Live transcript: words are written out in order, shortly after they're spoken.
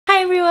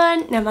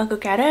everyone, nama aku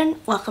Karen.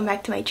 Welcome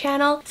back to my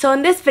channel. So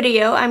in this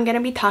video, I'm going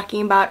to be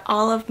talking about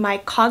all of my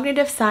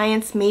cognitive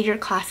science major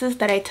classes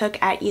that I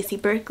took at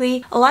UC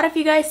Berkeley. A lot of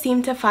you guys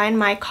seem to find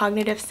my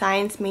cognitive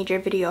science major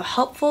video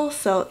helpful,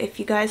 so if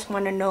you guys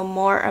want to know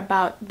more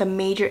about the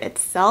major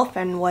itself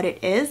and what it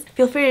is,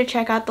 feel free to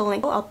check out the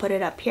link. I'll put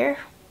it up here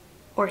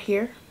or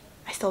here.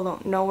 I still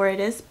don't know where it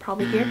is,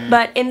 probably here.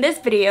 But in this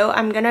video,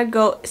 I'm gonna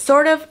go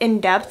sort of in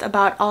depth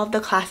about all of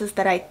the classes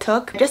that I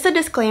took. Just a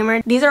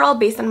disclaimer, these are all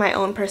based on my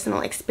own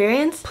personal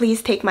experience.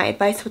 Please take my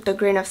advice with a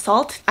grain of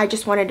salt. I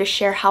just wanted to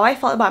share how I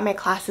felt about my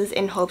classes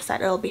in hopes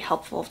that it'll be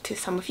helpful to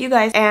some of you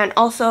guys. And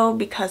also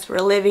because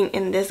we're living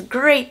in this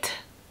great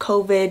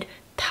COVID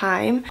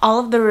time, all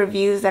of the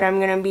reviews that I'm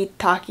going to be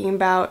talking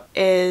about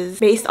is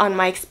based on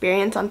my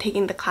experience on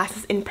taking the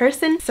classes in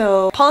person.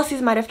 So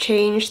policies might have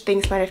changed,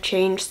 things might have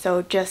changed,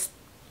 so just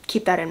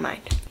keep that in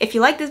mind. If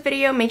you like this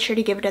video, make sure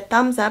to give it a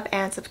thumbs up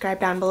and subscribe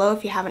down below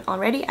if you haven't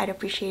already. I'd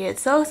appreciate it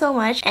so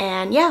much.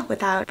 And yeah,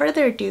 without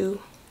further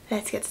ado,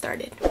 let's get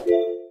started.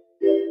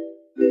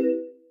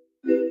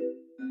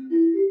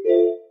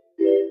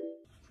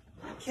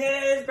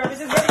 Kids,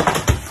 breakfast is ready.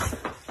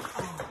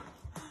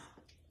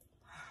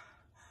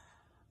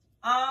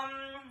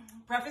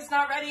 Breakfast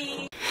not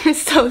ready.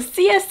 So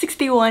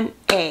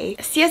CS61A.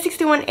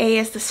 CS61A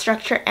is the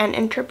structure and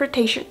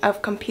interpretation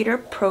of computer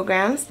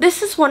programs.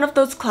 This is one of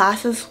those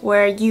classes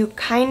where you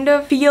kind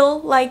of feel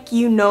like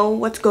you know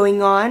what's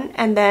going on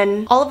and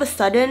then all of a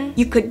sudden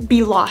you could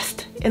be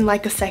lost in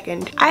like a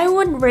second. I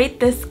would rate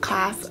this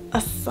class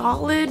a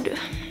solid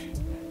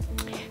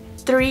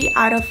 3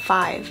 out of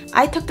 5.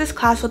 I took this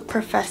class with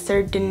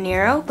Professor John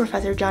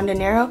De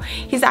Niro.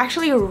 He's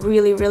actually a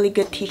really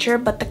good teacher,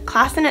 but the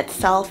class in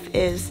itself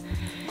is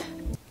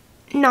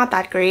not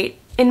that great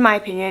in my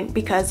opinion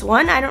because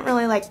one, I don't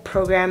really like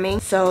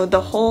programming, so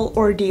the whole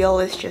ordeal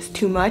is just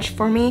too much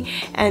for me,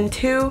 and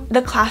two,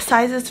 the class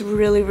size is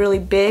really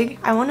big.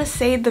 I want to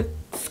say the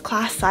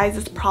class size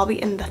is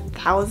probably in the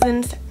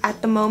thousands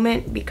at the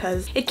moment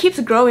because it keeps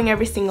growing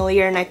every single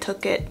year and I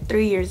took it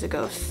 3 years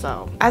ago.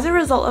 So as a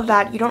result of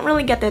that, you don't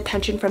really get the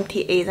attention from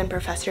TAs and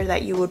professors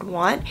that you would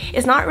want.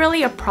 It's not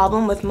really a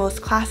problem with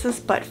most classes,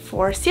 but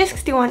for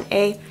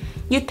CS61A,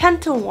 you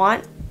tend to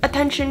want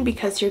attention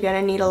because you're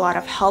gonna need a lot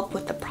of help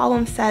with the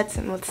problem sets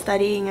and with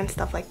studying and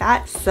stuff like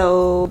that.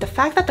 So the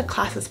fact that the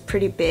class is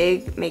pretty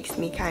big makes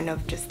me kind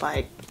of just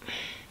like,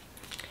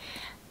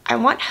 I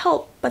want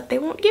help, but they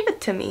won't give it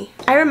to me.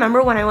 I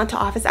remember when I went to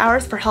office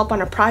hours for help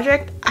on a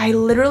project, I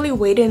literally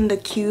waited in the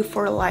queue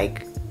for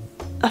like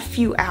a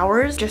few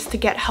hours just to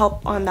get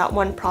help on that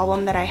one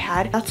problem that I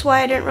had. That's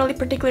why I didn't really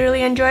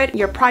particularly enjoy it.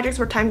 Your projects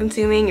were time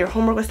consuming, your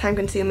homework was time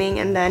consuming,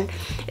 and then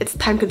it's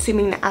time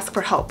consuming to ask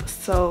for help.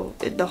 So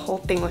the whole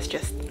thing was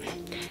just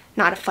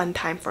not a fun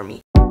time for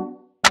me.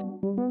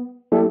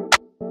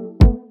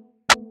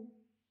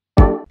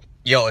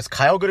 Yo, is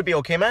Kyle gonna be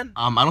okay, man?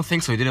 I don't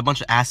think so. He did a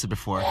bunch of acid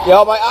before.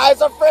 Yo, my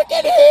eyes are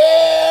freaking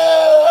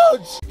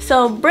huge!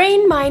 So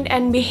brain, mind,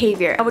 and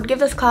behavior. I would give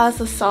this class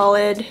a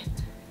solid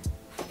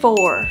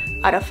 4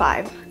 out of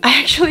 5. I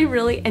actually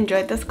really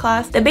enjoyed this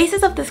class. The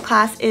basis of this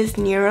class is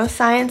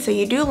neuroscience, so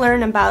you do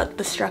learn about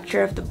the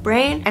structure of the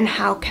brain and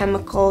how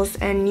chemicals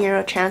and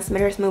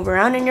neurotransmitters move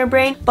around in your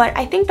brain. But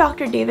I think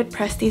Dr. David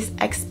Presti's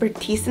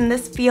expertise in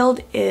this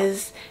field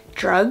is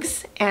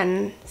drugs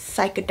and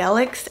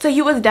psychedelics. So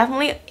he was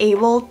definitely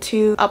able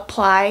to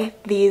apply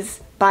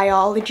these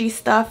biology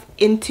stuff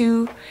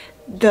into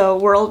the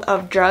world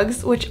of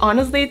drugs, which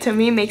honestly to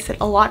me makes it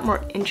a lot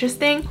more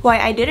interesting. Why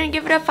I didn't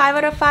give it a 5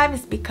 out of 5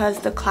 is because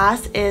the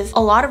class is a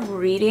lot of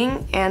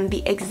reading and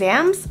the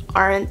exams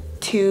aren't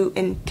too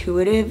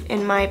intuitive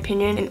in my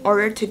opinion. In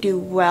order to do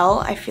well,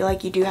 I feel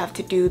like you do have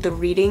to do the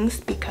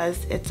readings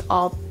because it's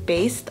all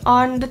based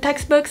on the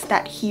textbooks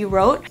that he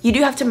wrote. You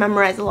do have to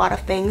memorize a lot of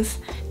things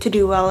to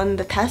do well in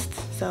the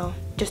tests, so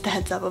just a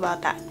heads up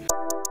about that.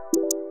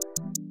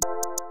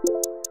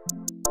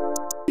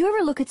 You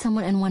ever look at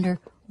someone and wonder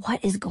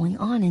what is going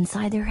on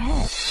inside their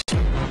head?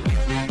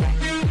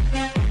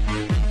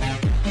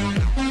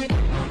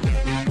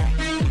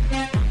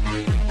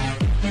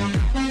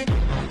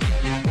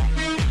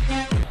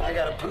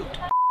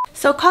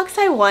 So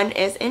COGSCI 1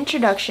 is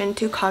Introduction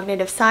to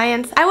Cognitive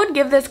Science. I would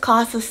give this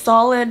class a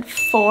solid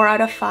 4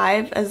 out of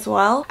 5 as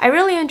well. I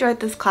really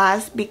enjoyed this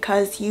class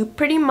because you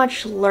pretty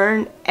much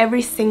learn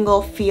every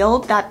single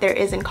field that there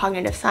is in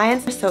cognitive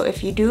science. So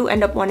if you do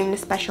end up wanting to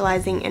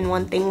specializing in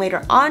one thing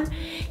later on,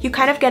 you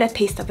kind of get a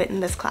taste of it in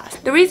this class.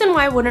 The reason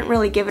why I wouldn't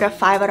really give it a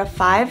 5 out of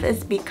 5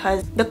 is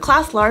because the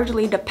class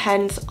largely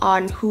depends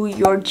on who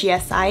your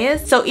GSI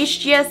is. So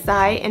each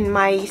GSI in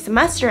my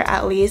semester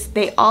at least,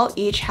 they all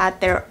each had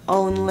their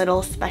own little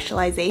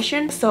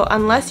specialization. So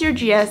unless your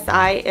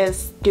GSI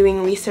is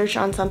doing research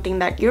on something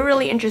that you're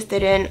really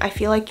interested in, I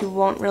feel like you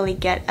won't really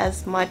get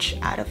as much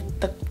out of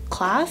the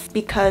class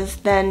because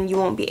then you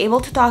won't be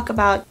able to talk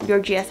about your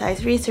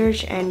GSI's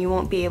research and you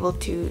won't be able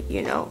to,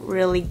 you know,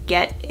 really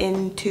get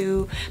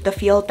into the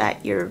field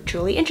that you're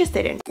truly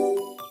interested in.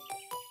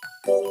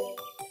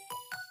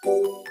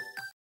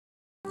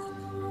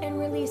 And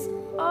release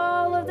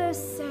all of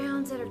those sounds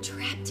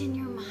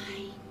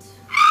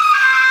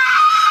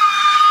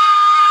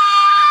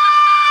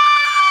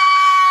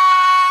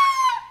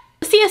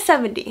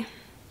CS70,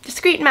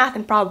 discrete math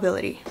and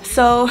probability.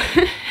 So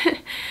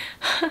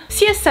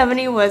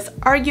CS70 was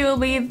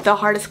arguably the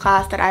hardest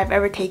class that I've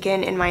ever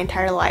taken in my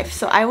entire life.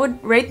 So I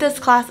would rate this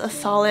class a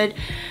solid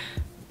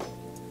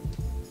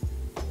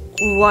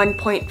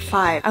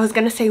 1.5. I was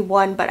gonna say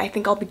 1, but I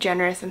think I'll be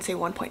generous and say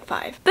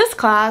 1.5. This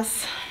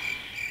class,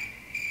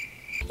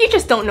 you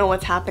just don't know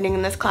what's happening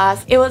in this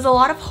class. It was a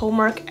lot of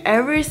homework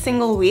every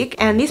single week,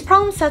 and these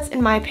problem sets,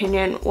 in my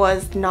opinion,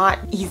 was not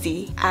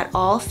easy at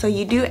all. So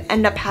you do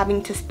end up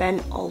having to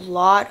spend a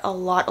lot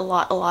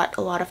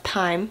of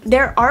time.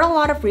 There are a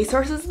lot of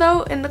resources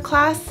though in the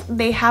class.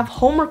 They have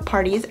homework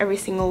parties every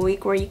single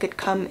week where you could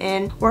come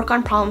in, work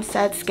on problem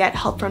sets, get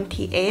help from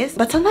TAs.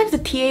 But sometimes the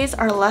TAs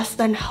are less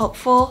than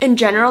helpful. In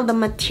general, the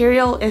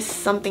material is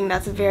something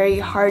that's very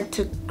hard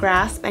to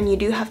grasp, and you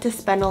do have to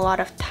spend a lot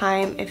of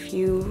time if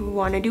you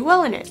want to do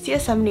well in it.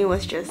 CS70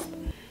 was just,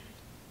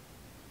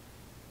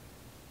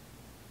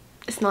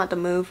 it's not the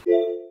move.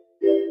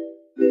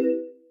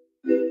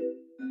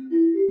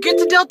 Get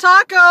to Del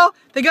Taco!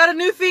 They got a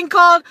new thing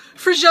called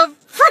free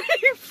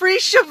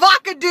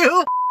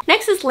shavakadu!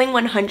 Next is Ling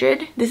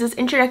 100. This is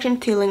Introduction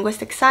to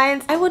Linguistic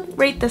Science. I would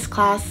rate this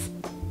class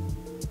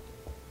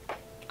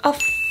a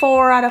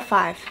 4 out of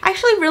 5. I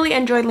actually really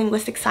enjoyed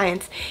linguistic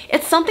science.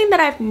 It's something that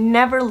I've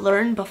never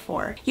learned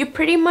before. You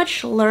pretty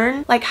much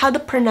learn like how the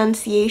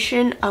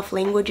pronunciation of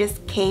languages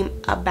came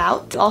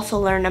about. You also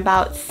learn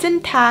about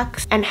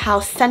syntax and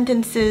how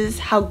sentences,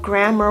 how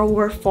grammar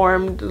were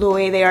formed the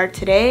way they are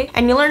today.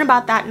 And you learn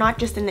about that not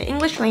just in the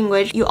English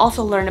language, you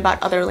also learn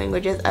about other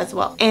languages as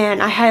well.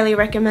 And I highly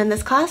recommend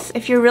this class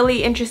if you're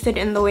really interested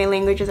in the way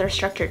languages are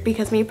structured,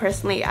 because me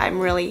personally, I'm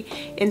really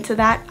into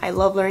that. I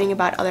love learning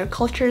about other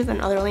cultures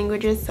and other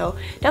languages, so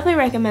definitely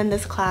recommend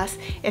this class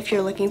if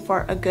you're looking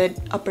for a good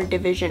upper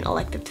division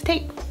elective to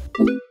take.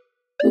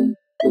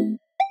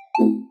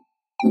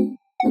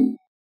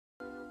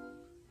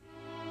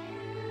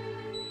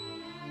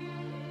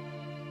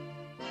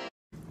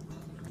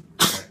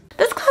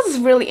 This class is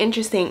really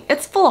interesting.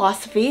 It's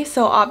philosophy,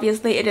 so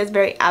obviously it is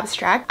very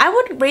abstract. I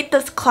would rate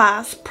this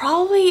class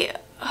probably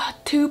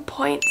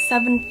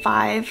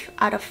 2.75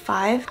 out of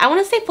 5. I want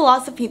to say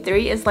philosophy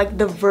 3 is like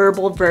the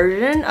verbal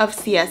version of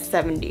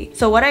CS70.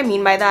 So what I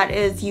mean by that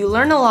is you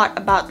learn a lot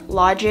about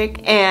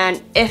logic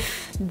and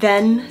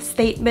if-then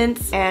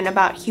statements and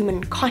about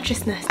human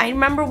consciousness. I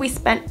remember we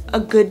spent a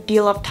good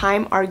deal of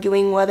time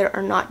arguing whether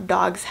or not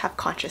dogs have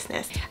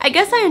consciousness. I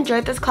guess I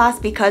enjoyed this class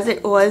because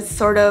it was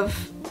sort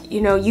of,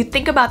 you know, you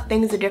think about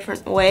things a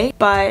different way,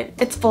 but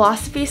it's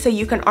philosophy, so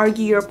you can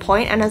argue your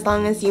point, and as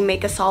long as you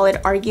make a solid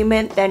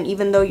argument, then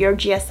even though your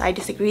GSI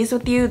disagrees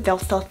with you, they'll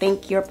still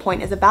think your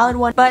point is a valid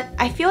one. But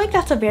I feel like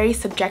that's a very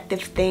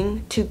subjective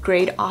thing to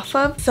grade off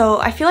of, so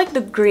I feel like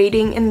the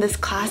grading in this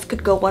class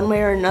could go one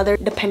way or another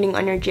depending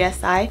on your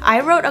GSI.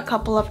 I wrote a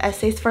couple of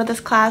essays for this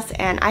class,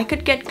 and I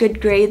could get good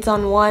grades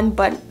on one,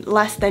 but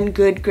less than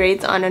good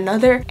grades on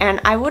another,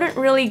 and I wouldn't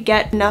really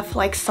get enough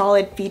like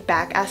solid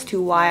feedback as to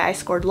why I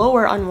scored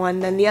lower on one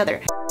than the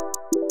other.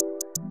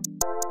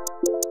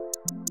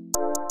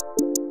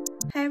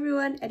 Hi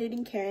everyone,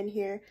 Editing Karen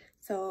here.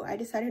 So I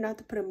decided not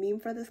to put a meme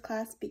for this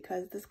class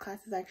because this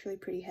class is actually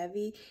pretty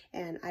heavy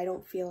and I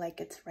don't feel like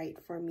it's right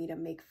for me to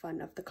make fun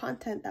of the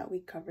content that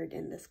we covered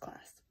in this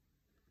class.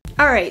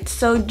 Alright,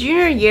 so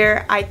junior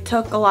year, I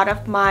took a lot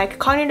of my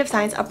cognitive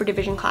science upper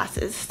division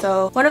classes.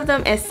 So one of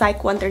them is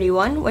Psych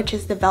 131, which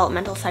is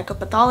developmental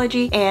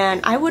psychopathology, and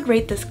I would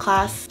rate this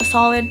class a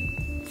solid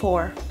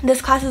 4.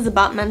 This class is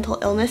about mental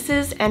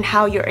illnesses and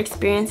how your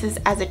experiences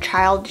as a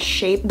child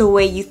shape the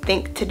way you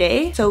think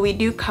today. So we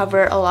do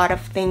cover a lot of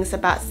things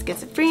about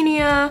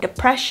schizophrenia,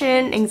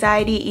 depression,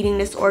 anxiety, eating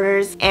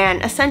disorders,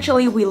 and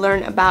essentially we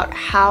learn about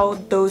how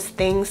those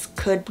things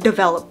could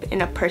develop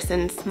in a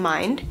person's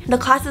mind. The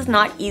class is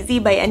not easy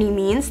by any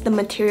means. The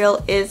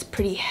material is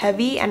pretty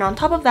heavy, and on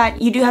top of that,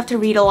 you do have to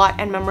read a lot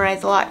and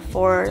memorize a lot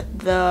for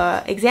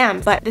the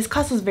exams. But this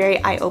class was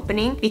very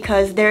eye-opening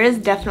because there is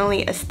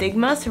definitely a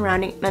stigma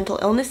surrounding mental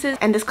illnesses,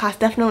 and this class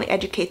definitely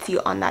educates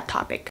you on that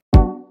topic.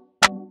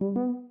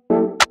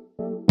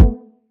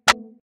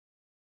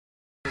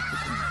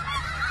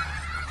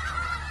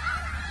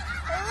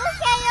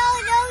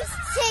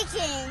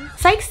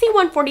 PSYCH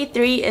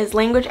C143 is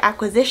language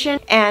acquisition,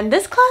 and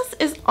this class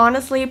is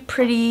honestly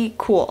pretty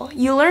cool.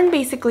 You learn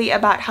basically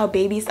about how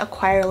babies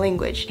acquire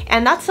language,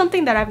 and that's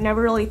something that I've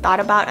never really thought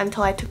about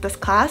until I took this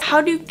class.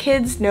 How do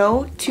kids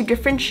know to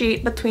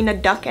differentiate between a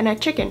duck and a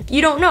chicken?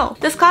 You don't know.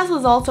 This class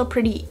was also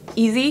pretty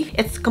easy.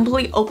 It's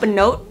completely open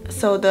note,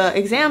 so the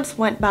exams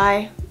went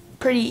by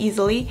pretty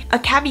easily. A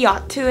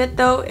caveat to it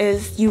though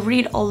is you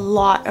read a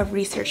lot of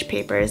research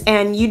papers,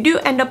 and you do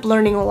end up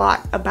learning a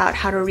lot about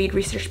how to read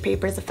research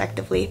papers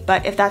effectively.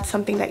 But if that's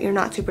something that you're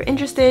not super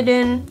interested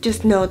in,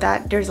 just know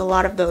that there's a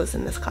lot of those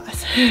in this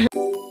class.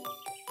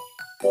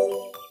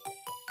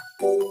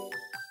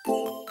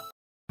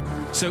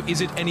 So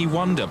is it any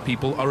wonder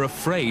people are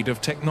afraid of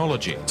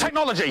technology?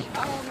 Technology!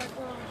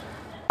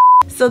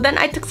 So then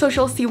I took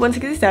social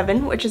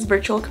C167, which is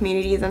virtual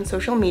communities and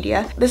social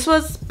media. This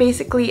was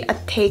basically a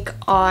take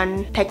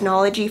on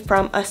technology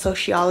from a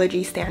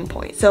sociology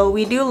standpoint. So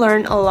we do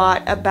learn a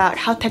lot about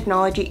how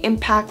technology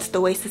impacts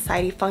the way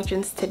society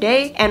functions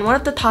today. And one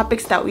of the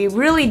topics that we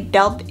really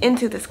delved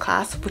into this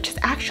class, which is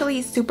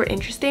actually super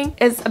interesting,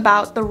 is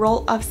about the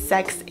role of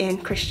sex in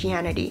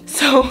Christianity.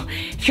 So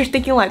if you're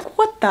thinking like,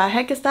 what the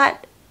heck is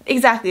that?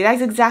 Exactly,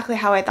 that's exactly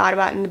how I thought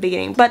about it in the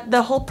beginning. But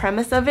the whole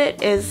premise of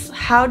it is,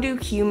 how do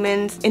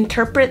humans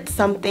interpret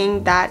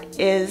something that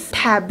is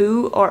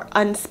taboo or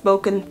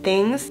unspoken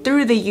things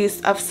through the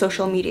use of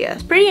social media?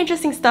 It's pretty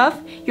interesting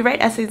stuff. You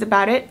write essays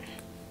about it.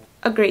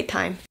 A great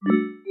time.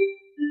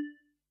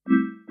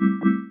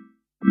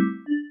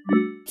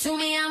 To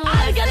me,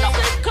 I get no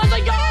sleep 'cause of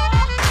y'all.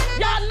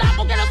 Y'all not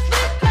gonna get no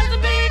sleep 'cause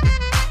of me.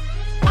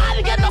 I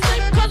didn't get no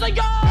sleep 'cause of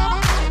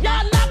y'all.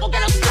 Y'all not gonna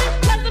get no sleep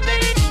 'cause of me.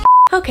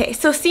 Okay,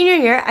 so senior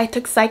year, I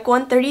took Psych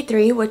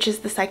 133, which is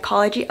the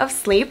psychology of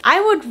sleep.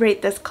 I would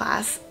rate this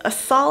class a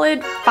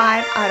solid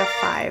 5 out of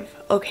 5.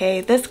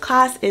 Okay, this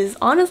class is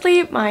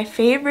honestly my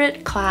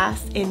favorite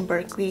class in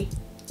Berkeley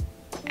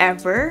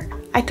ever.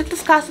 I took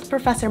this class with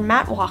Professor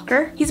Matt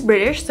Walker. He's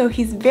British, so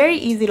he's very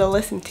easy to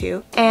listen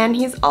to. And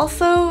he's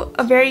also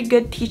a very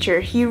good teacher.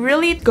 He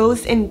really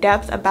goes in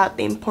depth about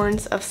the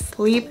importance of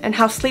sleep and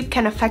how sleep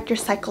can affect your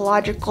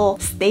psychological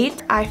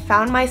state. I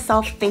found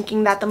myself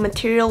thinking that the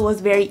material was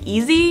very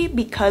easy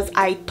because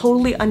I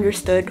totally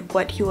understood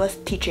what he was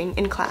teaching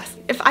in class.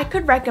 If I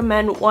could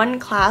recommend one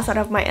class out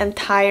of my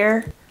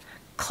entire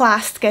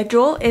class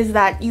schedule, is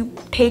that you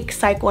take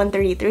Psych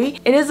 133.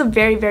 It is a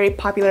very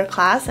popular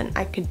class, and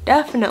I could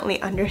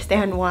definitely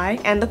understand why.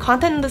 And the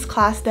content in this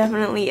class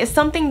definitely is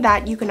something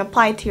that you can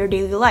apply to your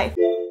daily life.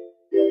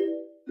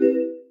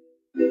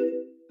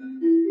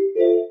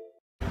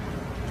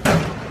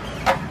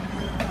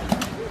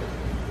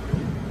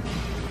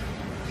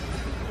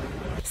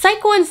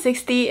 Psych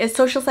 160 is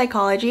social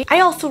psychology.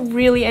 I also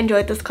really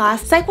enjoyed this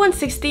class. Psych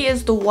 160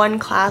 is the one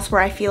class where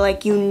I feel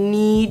like you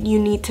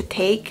need to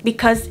take,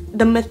 because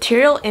the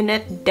material in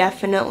it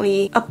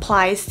definitely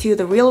applies to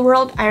the real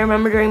world. I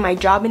remember during my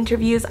job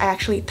interviews, I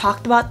actually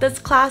talked about this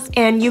class,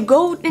 and you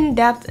go in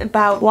depth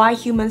about why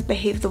humans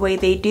behave the way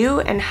they do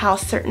and how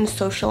certain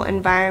social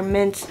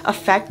environments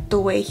affect the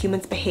way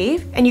humans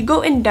behave. And you go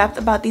in depth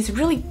about these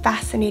really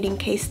fascinating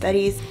case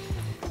studies.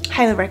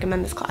 Highly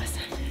recommend this class.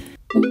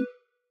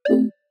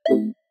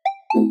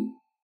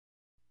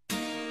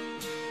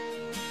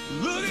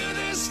 Look at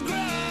this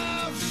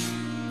graph.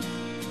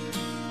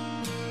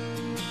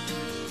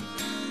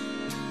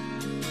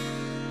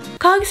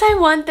 COGSCI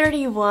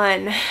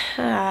 131.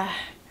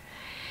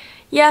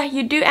 Yeah,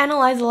 you do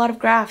analyze a lot of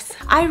graphs.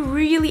 I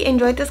really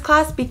enjoyed this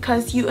class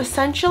because you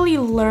essentially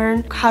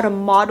learn how to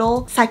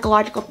model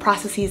psychological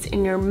processes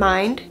in your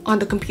mind on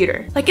the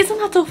computer. Like, isn't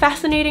that so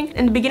fascinating?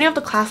 In the beginning of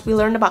the class, we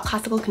learned about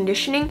classical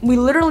conditioning. We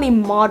literally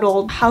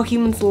modeled how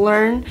humans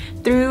learn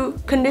through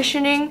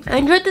conditioning. I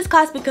enjoyed this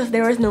class because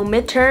there was no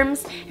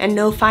midterms and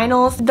no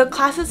finals. The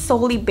class is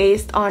solely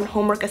based on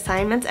homework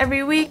assignments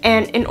every week,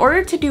 and in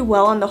order to do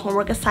well on the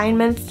homework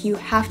assignments, you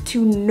have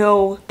to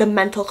know the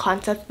mental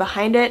concepts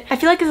behind it. I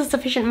feel like it's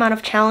a sufficient amount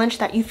of challenge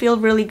that you feel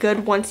really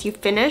good once you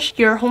finish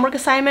your homework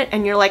assignment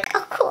and you're like,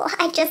 oh cool,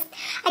 I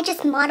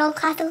just modeled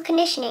classical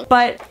conditioning.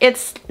 But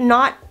it's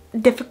not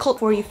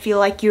difficult where you feel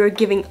like you're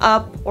giving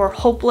up or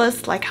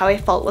hopeless, like how I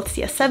felt with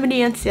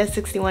CS70 and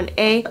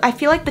CS61A. I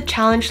feel like the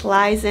challenge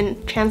lies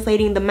in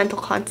translating the mental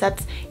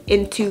concepts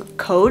into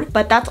code,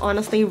 but that's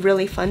honestly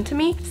really fun to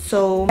me.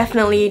 So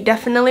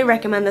definitely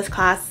recommend this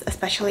class,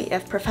 especially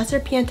if Professor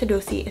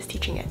Piantadosi is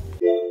teaching it.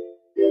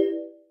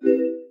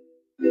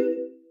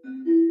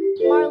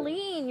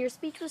 Marlene, your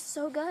speech was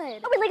so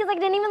good. Oh, because I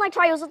didn't even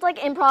try. It was just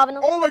improv and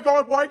Oh my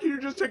god, why can't you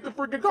just take the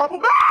freaking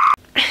compliment?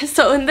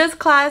 So in this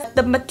class,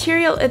 the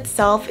material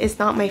itself is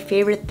not my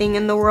favorite thing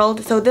in the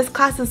world. So this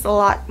class is a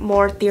lot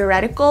more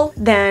theoretical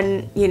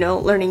than, you know,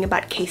 learning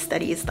about case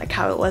studies like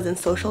how it was in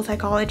social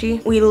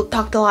psychology. We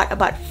talked a lot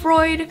about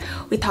Freud.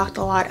 We talked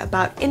a lot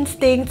about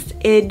instincts,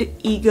 id,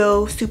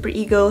 ego,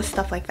 superego,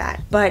 stuff like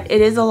that. But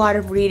it is a lot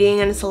of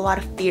reading and it's a lot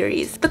of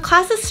theories. The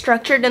class is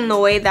structured in the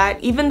way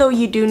that even though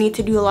you do need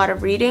to do a lot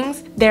of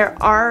readings, there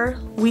are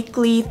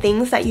weekly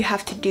things that you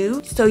have to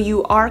do. So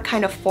you are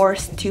kind of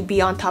forced to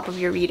be on top of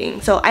your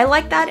reading. So I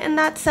like that in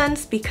that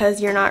sense,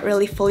 because you're not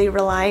really fully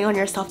relying on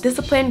your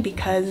self-discipline,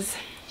 because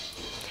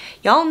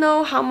y'all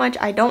know how much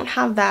I don't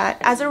have that.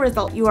 As a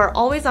result, you are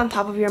always on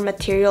top of your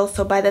material,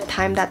 so by the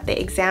time that the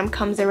exam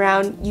comes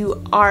around,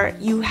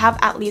 you have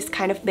at least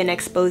kind of been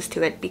exposed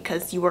to it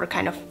because you were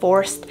kind of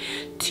forced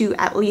to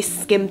at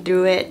least skim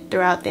through it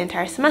throughout the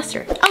entire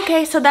semester.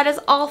 Okay, so that is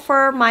all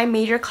for my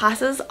major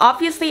classes.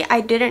 Obviously,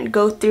 I didn't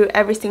go through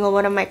every single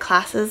one of my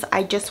classes.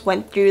 I just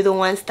went through the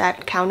ones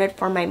that counted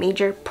for my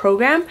major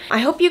program. I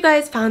hope you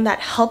guys found that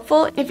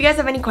helpful. If you guys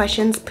have any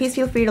questions, please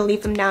feel free to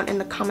leave them down in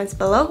the comments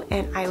below,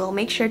 and I will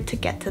make sure to to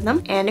get to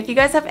them. And if you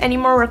guys have any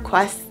more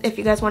requests, if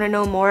you guys want to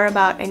know more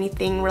about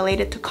anything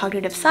related to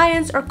cognitive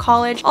science or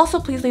college, also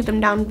please leave them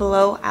down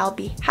below. I'll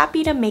be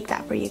happy to make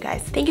that for you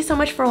guys. Thank you so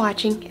much for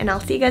watching, and I'll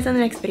see you guys in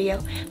the next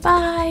video.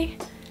 Bye!